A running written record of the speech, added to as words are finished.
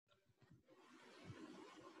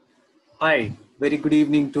Hi, very good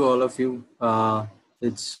evening to all of you.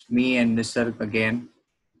 It's me and Nisarg again,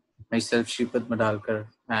 myself Shrippad,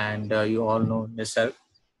 and you all know Nisarg.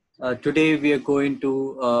 Today we are going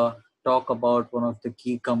to talk about one of the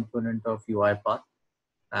key component of UiPath,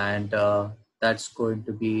 and that's going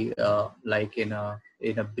to be like in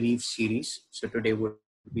a brief series. So today would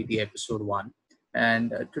be the episode 1,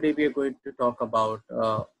 and today we are going to talk about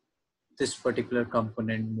this particular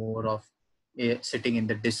component more of sitting in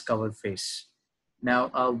the discover phase. Now,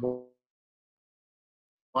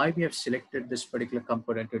 why we have selected this particular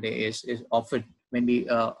component today is often when we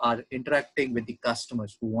are interacting with the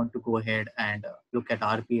customers who want to go ahead and look at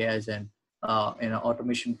RPA as an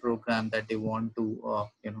automation program that they want to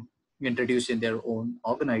introduce in their own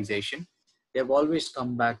organization. They've always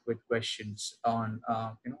come back with questions on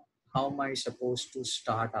how am I supposed to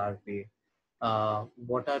start RPA?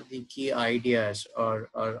 What are the key ideas or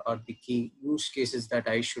the key use cases that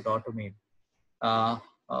I should automate? uh,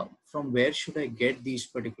 from where should I get these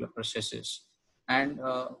particular processes? And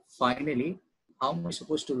finally, how am I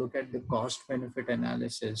supposed to look at the cost benefit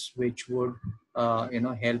analysis, which would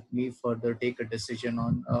help me further take a decision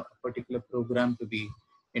on a particular program to be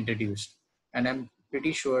introduced? And I'm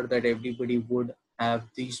pretty sure that everybody would have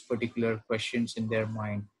these particular questions in their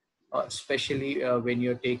mind, especially when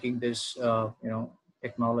you're taking this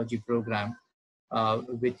technology program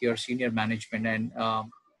with your senior management, and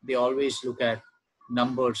they always look at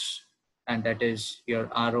numbers, and that is your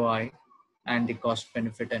ROI and the cost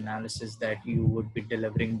benefit analysis that you would be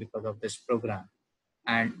delivering because of this program.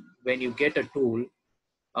 And when you get a tool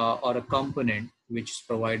or a component which is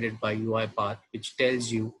provided by UiPath, which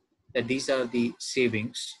tells you that these are the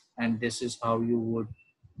savings and this is how you would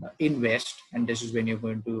invest, and this is when you're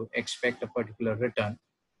going to expect a particular return,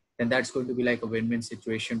 then that's going to be like a win-win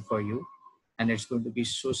situation for you. And it's going to be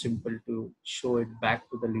so simple to show it back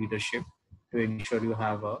to the leadership to ensure you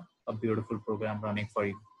have a beautiful program running for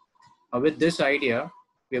you. With this idea,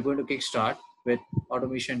 we are going to kickstart with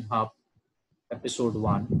Automation Hub episode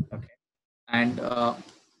 1. Okay. And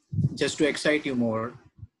just to excite you more,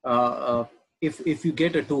 if you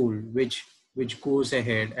get a tool which goes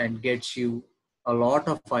ahead and gets you a lot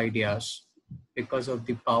of ideas because of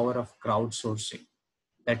the power of crowdsourcing,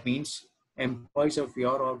 that means employees of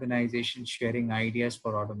your organization sharing ideas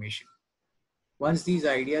for automation. Once these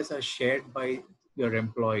ideas are shared by your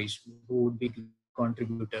employees who would be great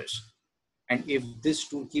contributors, and if this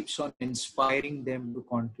tool keeps on inspiring them to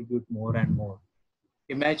contribute more and more,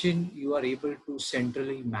 imagine you are able to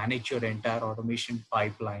centrally manage your entire automation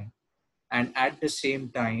pipeline and at the same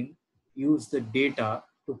time use the data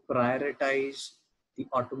to prioritize the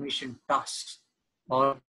automation tasks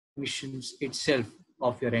or missions itself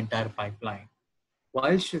of your entire pipeline.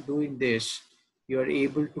 Whilst you're doing this, you're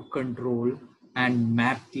able to control and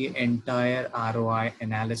map the entire ROI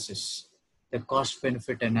analysis, the cost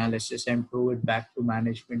benefit analysis, and prove it back to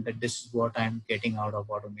management that this is what I'm getting out of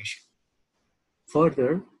automation.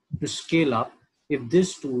 Further, to scale up, if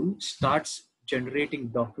this tool starts generating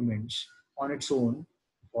documents on its own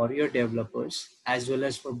for your developers as well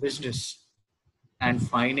as for business, and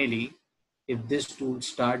finally, if this tool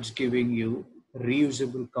starts giving you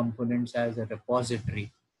reusable components as a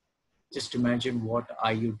repository, just imagine what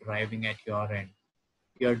are you driving at your end.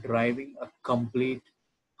 You're driving a complete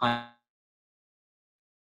hyper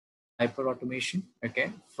automation,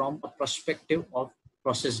 okay, from a perspective of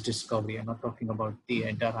process discovery. I'm not talking about the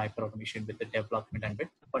entire hyper automation with the development and bit,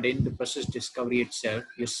 but in the process discovery itself,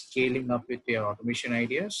 you're scaling up with your automation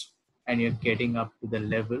ideas and you're getting up to the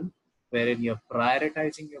level wherein you're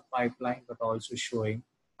prioritizing your pipeline, but also showing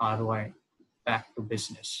ROI back to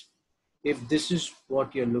business. If this is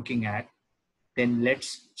what you're looking at, then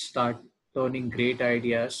let's start turning great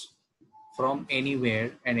ideas from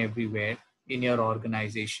anywhere and everywhere in your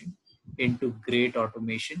organization into great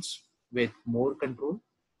automations with more control,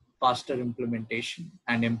 faster implementation,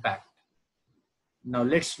 and impact. Now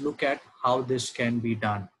let's look at how this can be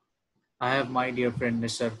done. I have my dear friend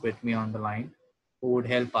Nisarg with me on the line, who would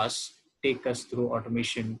help us take us through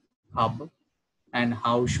Automation Hub and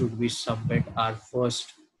how should we submit our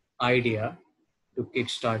first idea to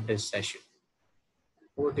kickstart this session.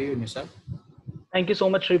 Over to you, Nisarg. Thank you so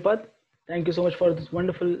much, Shrippad. Thank you so much for this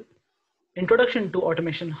wonderful introduction to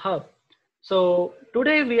Automation Hub. So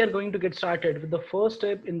today we are going to get started with the first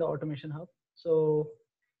step in the Automation Hub. So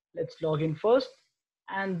let's log in first.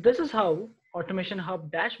 And this is how Automation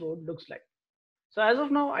Hub dashboard looks like. So as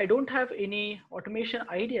of now, I don't have any automation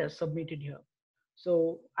ideas submitted here.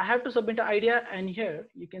 So I have to submit an idea, and here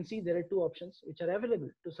you can see there are two options which are available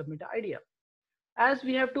to submit an idea. As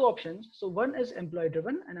we have two options, so one is employee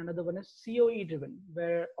driven and another one is COE driven,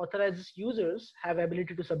 where authorized users have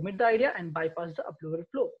ability to submit the idea and bypass the approval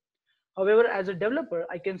flow. However, as a developer,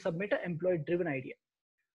 I can submit an employee driven idea.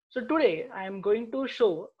 So today I am going to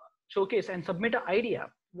showcase and submit an idea,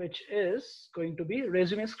 which is going to be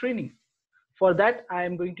resume screening. For that, I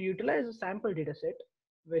am going to utilize a sample data set,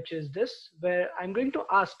 which is this, where I'm going to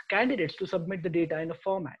ask candidates to submit the data in a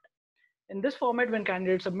format. In this format, when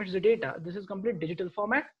candidate submits the data, this is complete digital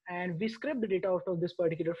format, and we scrape the data out of this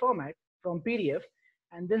particular format from PDF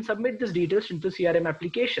and then submit these details into CRM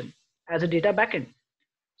application as a data backend.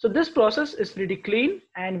 So this process is pretty clean,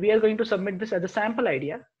 and we are going to submit this as a sample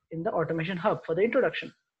idea in the Automation Hub for the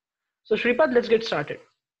introduction. So Shrippad, let's get started.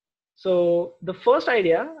 So the first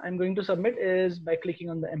idea I'm going to submit is by clicking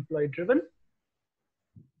on the employee driven.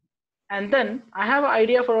 And then I have an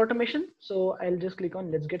idea for automation. So I'll just click on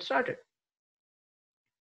let's get started.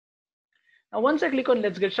 Now, once I click on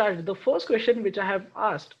let's get started, the first question which I have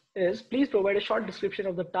asked is please provide a short description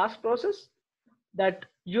of the task process that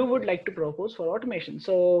you would like to propose for automation.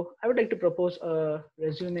 So I would like to propose a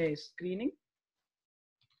resume screening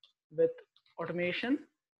with automation,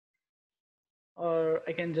 or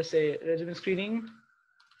I can just say resume screening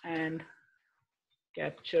and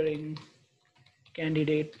capturing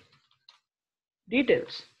candidate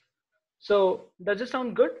details. So does this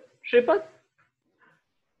sound good, Shrippad?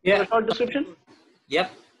 Yeah. For a short description?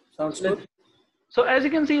 Yep. Sounds good. So as you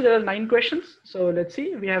can see, there are 9 questions. So let's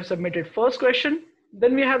see, we have submitted first question.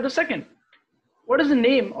 Then we have the second. What is the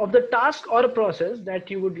name of the task or a process that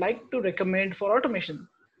you would like to recommend for automation?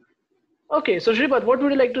 Okay, so Shrippad, what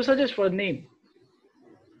would you like to suggest for a name?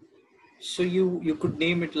 So you could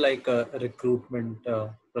name it like a recruitment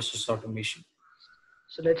process automation.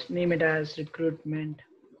 So let's name it as recruitment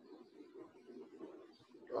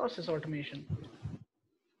process automation.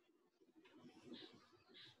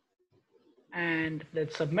 And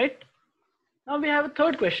let's submit. Now we have a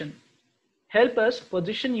third question. Help us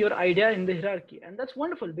position your idea in the hierarchy. And that's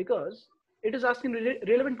wonderful because it is asking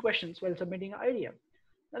relevant questions while submitting an idea.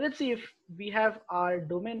 Now let's see if we have our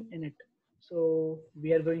domain in it. So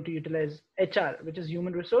we are going to utilize HR, which is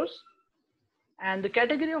human resource. And the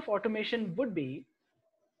category of automation would be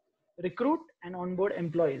recruit and onboard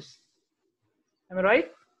employees. Am I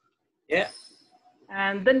right? Yeah.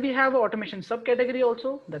 And then we have automation subcategory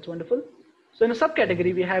also. That's wonderful. So in a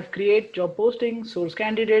subcategory, we have create job posting, source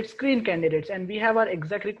candidates, screen candidates, and we have our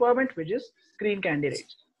exact requirement, which is screen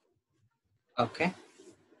candidates. Okay.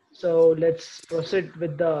 So let's proceed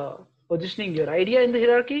with the positioning your idea in the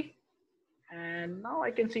hierarchy. And now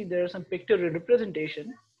I can see there's some pictorial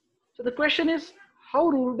representation. So the question is, how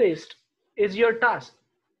rule-based is your task?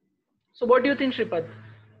 So what do you think, Shrippad?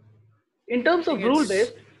 In terms of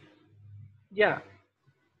rule-based, yeah.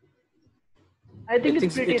 I think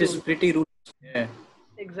it's pretty rule. Yeah.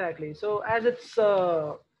 Exactly. So as it's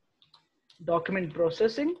document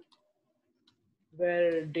processing,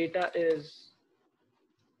 where data is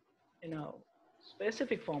in a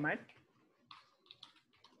specific format,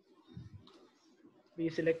 we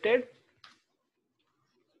selected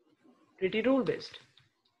pretty rule based.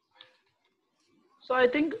 So I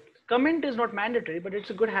think comment is not mandatory, but it's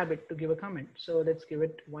a good habit to give a comment. So let's give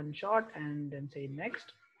it one shot and then say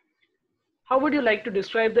next. How would you like to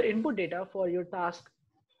describe the input data for your task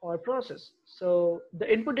or process? So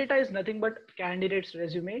the input data is nothing but candidate's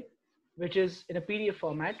resume, which is in a PDF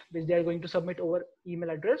format, which they are going to submit over email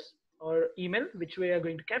address or email, which we are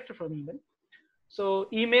going to capture from email. So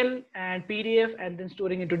email and PDF and then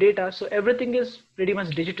storing into data. So everything is pretty much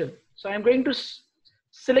digital. So I'm going to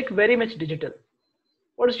select very much digital.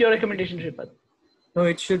 What is your recommendation, Shrippad? No,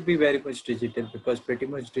 it should be very much digital because pretty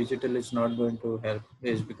much digital is not going to help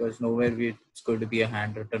is because nowhere it's going to be a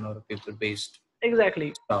handwritten or a paper based.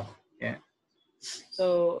 Exactly. Stuff. Yeah.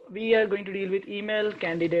 So we are going to deal with email,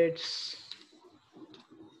 candidates,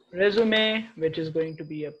 resume, which is going to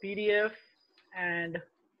be a PDF, and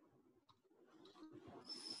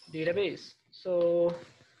database. So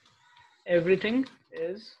everything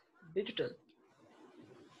is digital.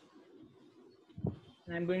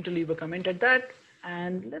 And I'm going to leave a comment at that.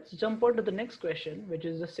 And let's jump on to the next question, which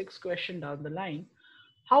is the 6th question down the line.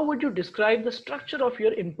 How would you describe the structure of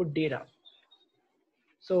your input data?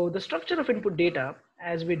 So the structure of input data,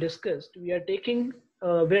 as we discussed,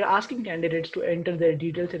 we're asking candidates to enter their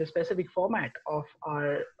details in a specific format of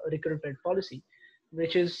our recruitment policy,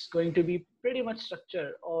 which is going to be pretty much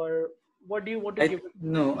structured. Or what do you want to give?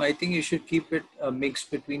 No, I think you should keep it a mix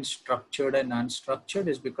between structured and unstructured,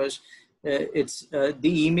 is because it's the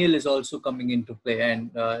email is also coming into play,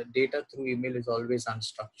 and data through email is always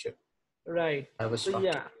unstructured. Right. Have a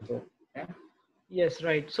structure. So yeah. Yes,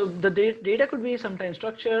 right. So the data could be sometimes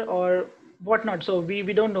structured or whatnot. So we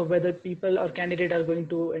don't know whether people or candidate are going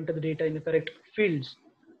to enter the data in the correct fields.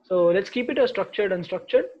 So let's keep it as structured,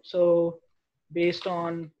 unstructured. So based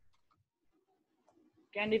on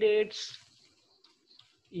candidates,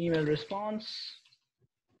 email response,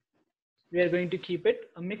 we are going to keep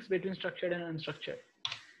it a mix between structured and unstructured.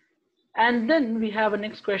 And then we have a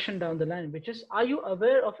next question down the line, which is, are you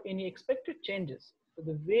aware of any expected changes to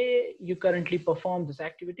the way you currently perform this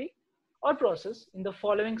activity or process in the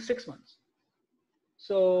following 6 months?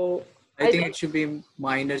 So I I think think it should be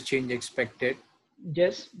minor change expected.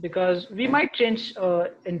 yes, because we Yeah. might change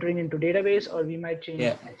entering into database, or we might change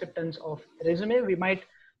Yeah. acceptance of resume. We might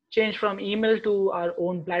change from email to our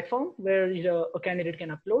own platform where a candidate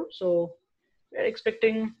can upload. So we're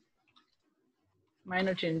expecting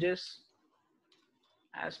minor changes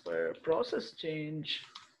as per process change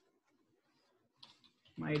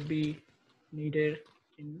might be needed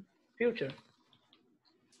in future.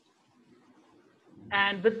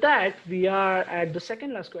 And with that, we are at the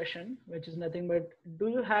second last question, which is nothing but, do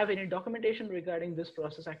you have any documentation regarding this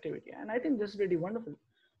process activity? And I think this is really wonderful.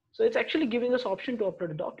 So it's actually giving us option to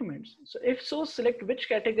upload documents. So if so, select which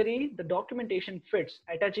category the documentation fits.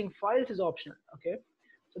 Attaching files is optional, okay?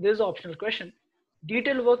 So this is optional question.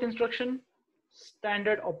 Detailed work instruction,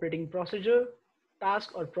 standard operating procedure,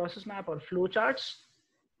 task or process map or flow charts,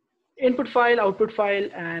 input file, output file,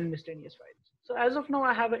 and miscellaneous files. So as of now,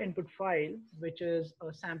 I have an input file, which is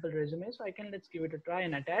a sample resume. So let's give it a try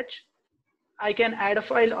and attach. I can add a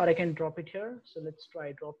file or I can drop it here. So let's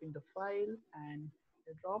try dropping the file and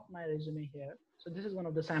drop my resume here. So this is one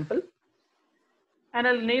of the sample. And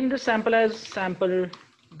I'll name this sample as sample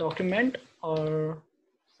document or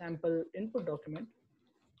sample input document.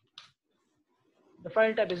 The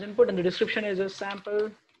file type is input and the description is a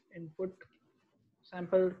sample input,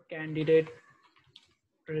 sample candidate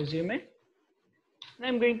resume. And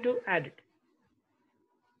I'm going to add it.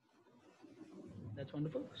 That's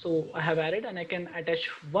wonderful. So I have added and I can attach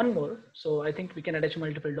one more. So I think we can attach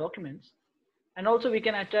multiple documents. And also we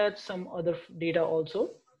can attach some other data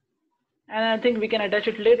also. And I think we can attach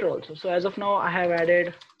it later also. So as of now, I have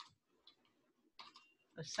added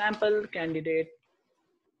a sample candidate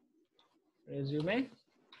resume.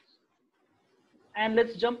 And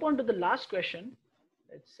let's jump on to the last question.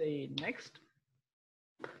 Let's say next.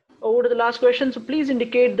 Over to the last question. So please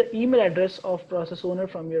indicate the email address of process owner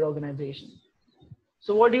from your organization.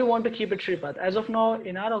 So what do you want to keep it, Shrippad? As of now,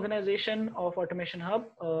 in our organization of Automation Hub,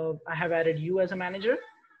 I have added you as a manager,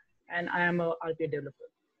 and I am a RPA developer.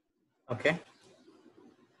 Okay.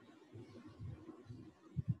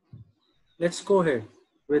 Let's go ahead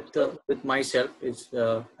with myself. It's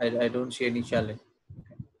I don't see any challenge.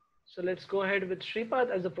 So let's go ahead with Shrippad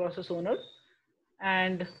as the process owner,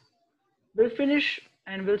 and we'll finish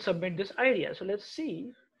and we'll submit this idea. So let's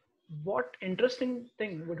see what interesting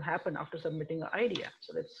thing would happen after submitting an idea.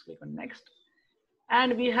 So let's click on next.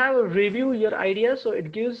 And we have a review your idea. So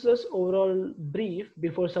it gives us overall brief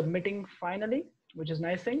before submitting finally, which is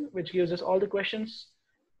nice thing, which gives us all the questions.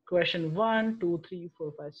 Question 1, 2, 3,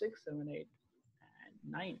 4, 5, 6, 7, 8,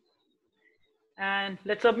 and 9. And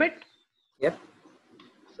let's submit. Yep.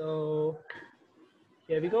 So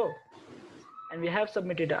here we go. And we have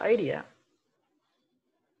submitted the idea.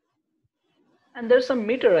 And there's some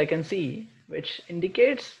meter I can see, which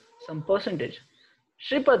indicates some percentage.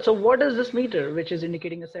 Shrippad, so what is this meter, which is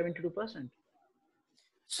indicating a 72%?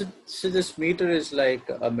 So this meter is like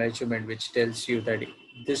a measurement which tells you that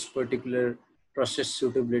this particular process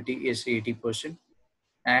suitability is 80%,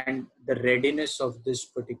 and the readiness of this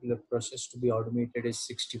particular process to be automated is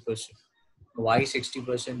 60%. Why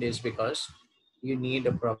 60% is because you need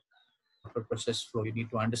a proper process flow. You need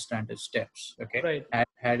to understand the steps. Okay. Right.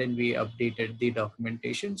 Hadn't we updated the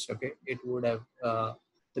documentations, okay, it would have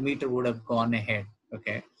the meter would have gone ahead.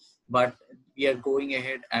 Okay. But we are going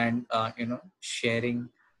ahead and sharing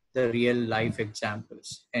the real life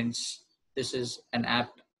examples. Hence, this is an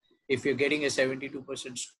app. If you're getting a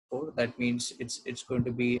 72% score, that means it's going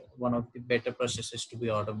to be one of the better processes to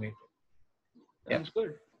be automated. Sounds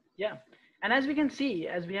good. Yeah. And as we can see,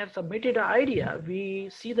 as we have submitted our idea, we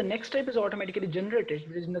see the next step is automatically generated,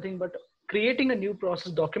 which is nothing but creating a new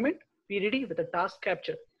process document, PDD, with a task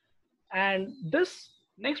capture. And this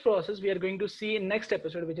next process we are going to see in next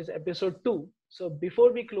episode, which is episode 2. So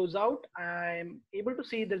before we close out, I'm able to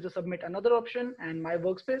see there's a submit another option and my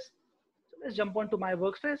workspace. So let's jump on to my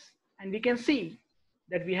workspace and we can see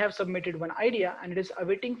that we have submitted one idea and it is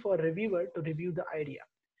awaiting for a reviewer to review the idea.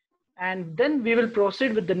 And then we will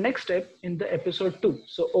proceed with the next step in the episode 2.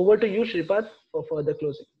 So over to you, Shrippad, for further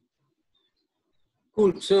closing.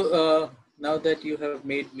 Cool. So now that you have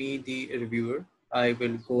made me the reviewer, I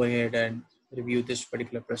will go ahead and review this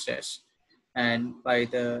particular process. And by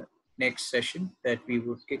the next session that we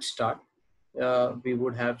would kickstart, we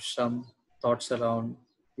would have some thoughts around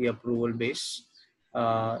the approval base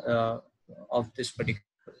of this particular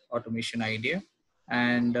automation idea,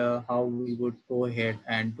 and how we would go ahead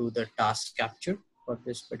and do the task capture for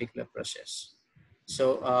this particular process.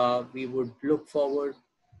 So we would look forward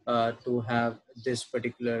to have this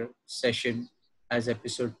particular session as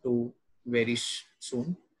episode 2 very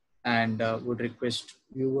soon, and would request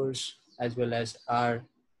viewers as well as our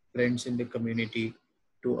friends in the community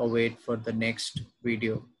to await for the next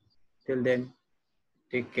video. Till then,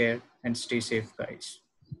 take care and stay safe, guys.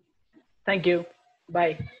 Thank you.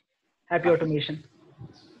 Bye. Happy Bye. automation.